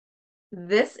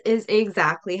This is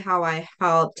exactly how I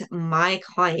helped my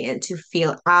client to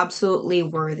feel absolutely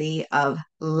worthy of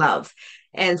love.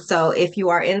 And so, if you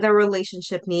are in the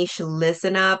relationship niche,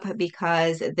 listen up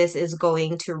because this is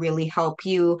going to really help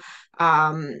you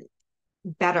um,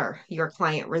 better your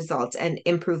client results and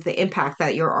improve the impact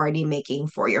that you're already making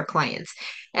for your clients.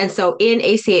 And so in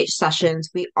ACH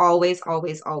sessions, we always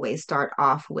start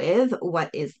off with what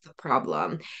is the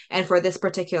problem. And for this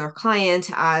particular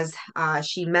client, as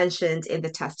she mentioned in the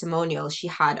testimonial, she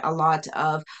had a lot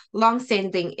of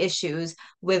long-standing issues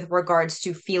with regards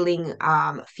to feeling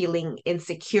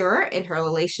insecure in her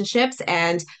relationships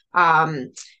and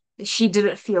she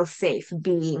didn't feel safe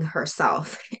being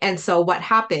herself. And so what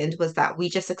happened was that we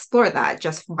just explored that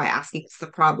just by asking what's the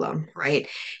problem, right?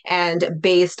 And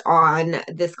based on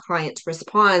this client's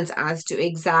response as to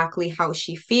exactly how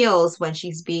she feels when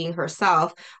she's being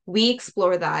herself, we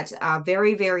explore that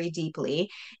very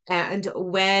deeply. And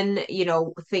when,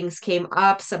 things came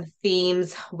up, some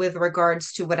themes with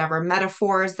regards to whatever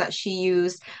metaphors that she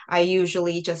used, I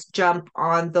usually just jump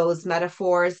on those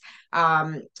metaphors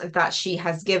that she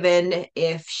has given.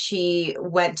 If she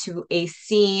went to a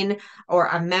scene or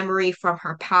a memory from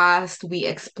her past, we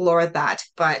explore that.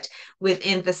 But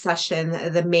within the session,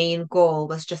 the main goal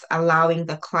was just allowing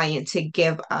the client to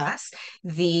give us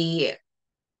the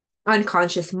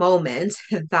unconscious moment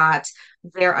that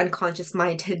their unconscious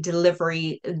mind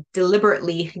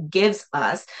deliberately gives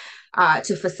us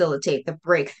to facilitate the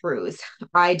breakthroughs.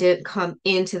 I didn't come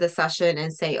into the session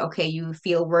and say, okay, you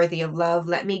feel worthy of love.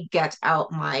 Let me get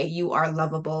out my you are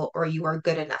lovable or you are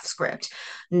good enough script.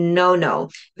 No,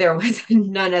 there was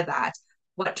none of that.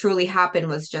 What truly happened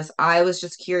was just I was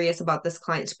just curious about this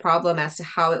client's problem as to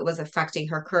how it was affecting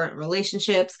her current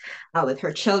relationships with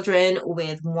her children,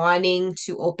 with wanting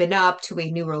to open up to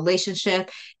a new relationship,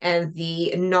 and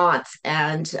the knots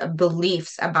and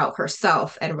beliefs about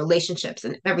herself and relationships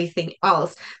and everything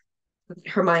else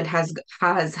her mind has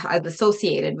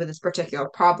associated with this particular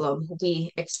problem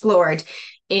we explored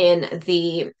in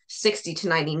the 60 to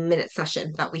 90-minute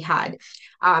session that we had.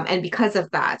 And because of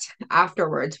that,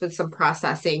 afterwards, with some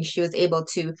processing, she was able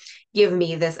to give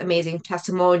me this amazing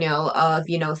testimonial of,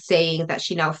 saying that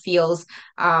she now feels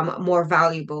more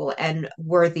valuable and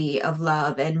worthy of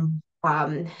love. And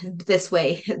this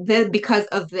way, because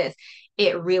of this,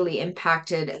 it really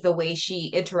impacted the way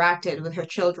she interacted with her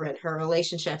children, her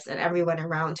relationships, and everyone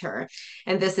around her.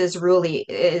 And this is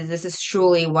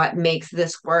truly what makes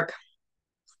this work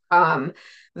um,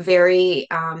 very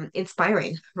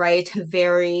inspiring, right?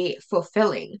 Very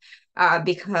fulfilling.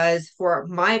 Because for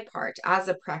my part, as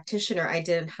a practitioner, I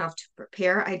didn't have to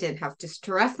prepare. I didn't have to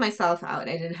stress myself out.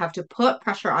 I didn't have to put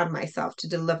pressure on myself to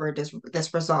deliver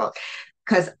this result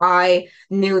because I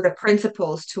knew the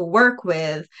principles to work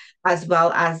with, as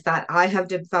well as that I have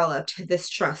developed this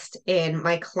trust in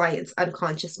my client's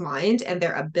unconscious mind and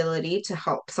their ability to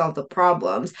help solve the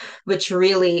problems, which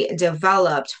really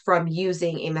developed from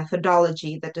using a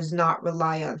methodology that does not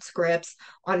rely on scripts,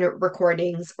 on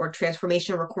recordings or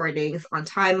transformation recordings, on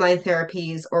timeline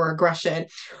therapies or regression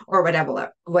or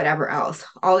whatever else.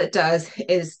 All it does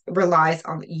is relies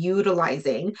on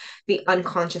utilizing the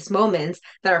unconscious moments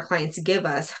that our clients give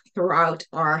us throughout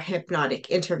our hypnotic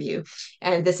interview.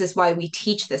 And this is why we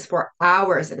teach this for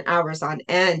hours and hours on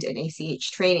end in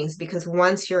ACH trainings, because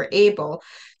once you're able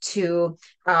to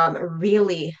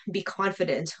really be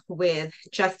confident with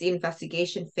just the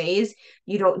investigation phase,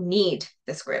 you don't need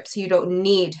the scripts, you don't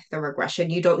need the regression,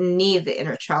 you don't need the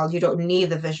inner child, you don't need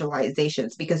the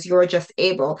visualizations because you're just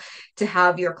able to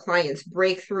have your clients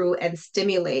break through and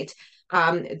stimulate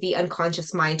the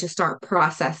unconscious mind to start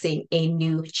processing a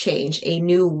new change, a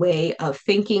new way of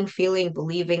thinking, feeling,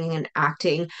 believing, and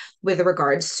acting with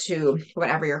regards to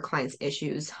whatever your client's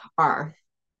issues are.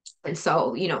 And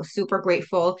so, super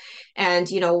grateful. And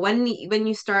when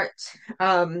you start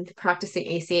practicing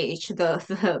ACH,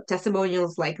 the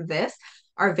testimonials like this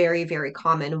are very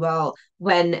common. Well,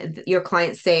 when your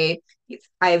clients say,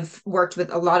 I've worked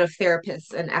with a lot of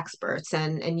therapists and experts,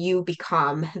 and you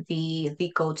become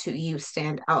the go-to, you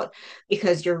stand out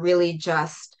because you're really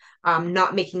just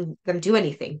not making them do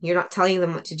anything. You're not telling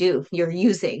them what to do. You're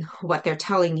using what they're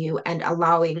telling you and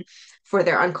allowing for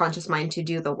their unconscious mind to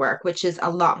do the work, which is a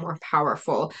lot more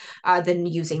powerful than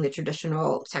using the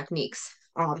traditional techniques,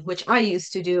 which I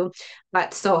used to do.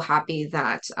 But so happy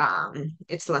that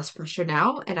it's less pressure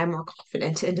now and I'm more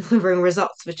confident in delivering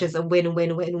results, which is a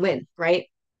win, right?